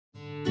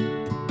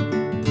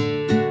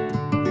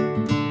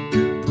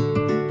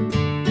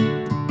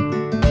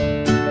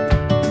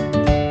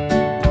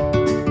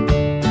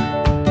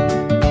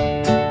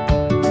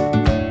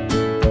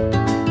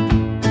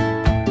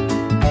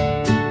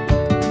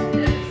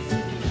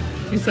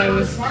so I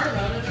was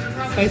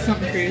buy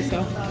something for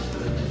yourself.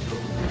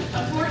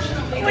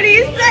 What do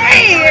you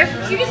say?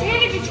 She just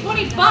handed you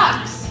 $20.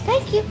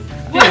 Thank you.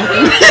 What?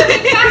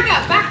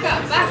 Back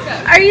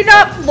up. Are you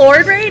not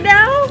floored right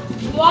now?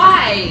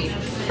 Why?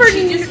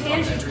 She just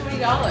handed you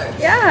 $20.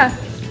 Yeah.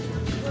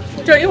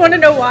 Don't you want to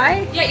know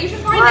why? Yeah, you should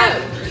find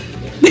out.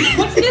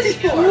 What's this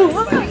for?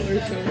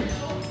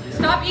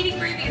 Stop eating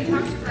gravy and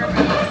talk to her.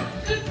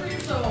 Good for your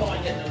soul.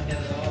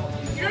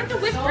 You don't have to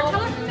whisper. Tell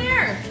her from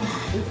there.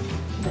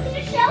 In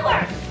the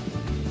shower.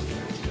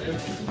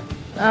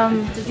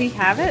 Does he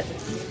have it?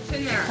 It's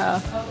in there.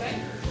 Oh. Okay.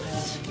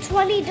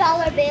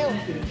 $20 bill.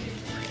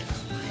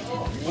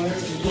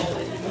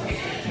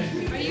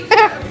 Are you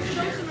going to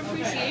show some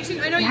appreciation?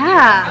 I know you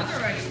Yeah. did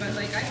already, but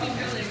like I think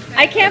really.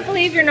 I can't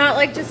believe you're not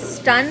like just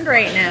stunned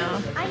right now.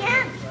 I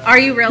am. Are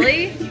you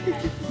really?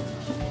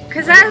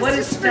 Because that's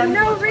just for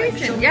no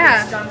reason.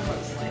 Yeah.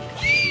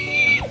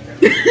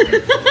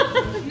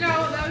 No,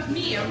 that was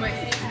me on my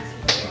face.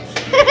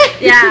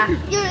 Yeah.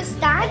 You're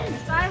stunned?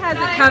 Sai has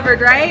it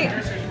covered, right?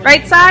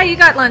 Right, Sai? You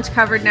got lunch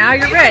covered now.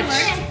 You're rich.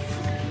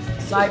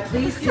 Sai,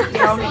 please sit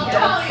down and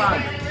don't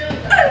fun.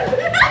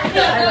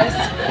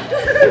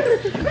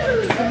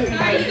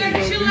 You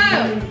gotta chill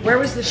out. Where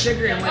was the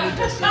sugar in what you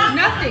just did?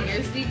 Nothing.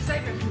 It's the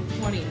excitement from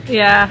 20.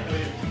 Yeah.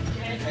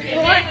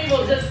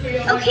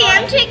 Okay,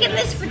 I'm taking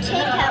this for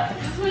takeout.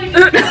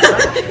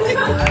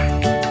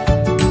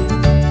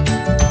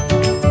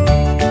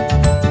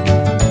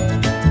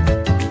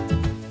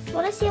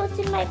 Want to see what's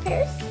in my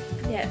purse?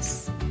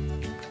 Yes.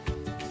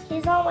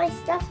 Here's all my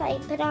stuff I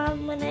put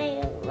on when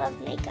I love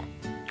makeup.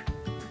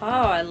 Oh,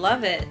 I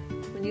love it.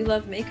 When you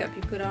love makeup,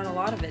 you put on a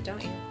lot of it,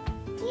 don't you?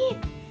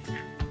 Yeah.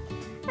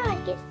 I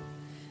like it.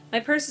 My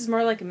purse is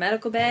more like a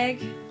medical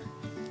bag.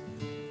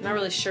 I'm not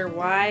really sure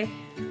why,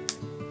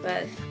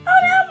 but Oh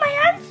no, my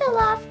arm fell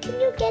off. Can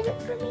you get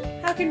it for me?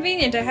 how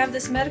convenient. I have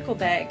this medical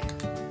bag.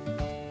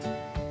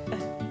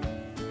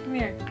 Come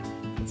here.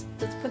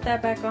 Let's put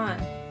that back on.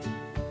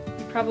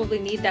 You probably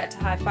need that to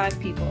high-five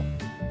people.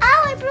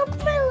 Ow, I broke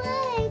my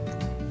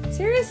leg.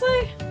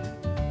 Seriously?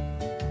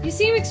 You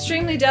seem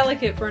extremely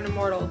delicate for an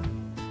immortal.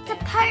 It's a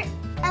part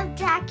of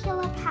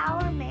Dracula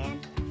power, man.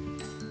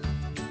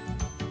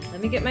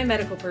 Let me get my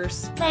medical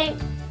purse. My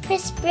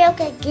purse broke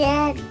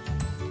again.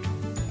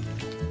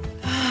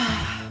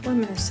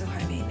 Women are so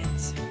high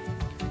maintenance.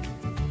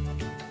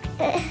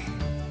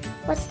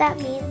 What's that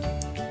mean?